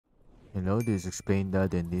This explained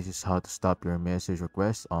that, and this is how to stop your message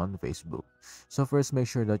request on Facebook. So first, make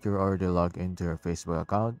sure that you're already logged into your Facebook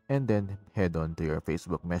account and then head on to your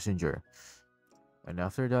Facebook Messenger. And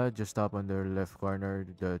after that, just tap on the left corner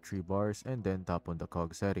the three bars and then tap on the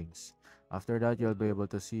cog settings. After that, you'll be able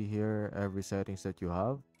to see here every settings that you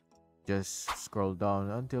have. Just scroll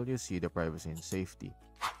down until you see the privacy and safety.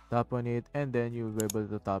 Tap on it and then you'll be able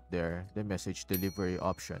to tap there the message delivery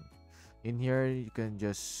option. In here, you can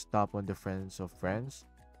just tap on the friends of friends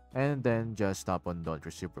and then just tap on don't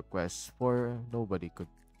receive requests for nobody could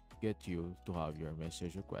get you to have your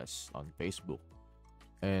message requests on Facebook.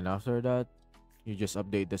 And after that, you just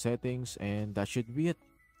update the settings and that should be it.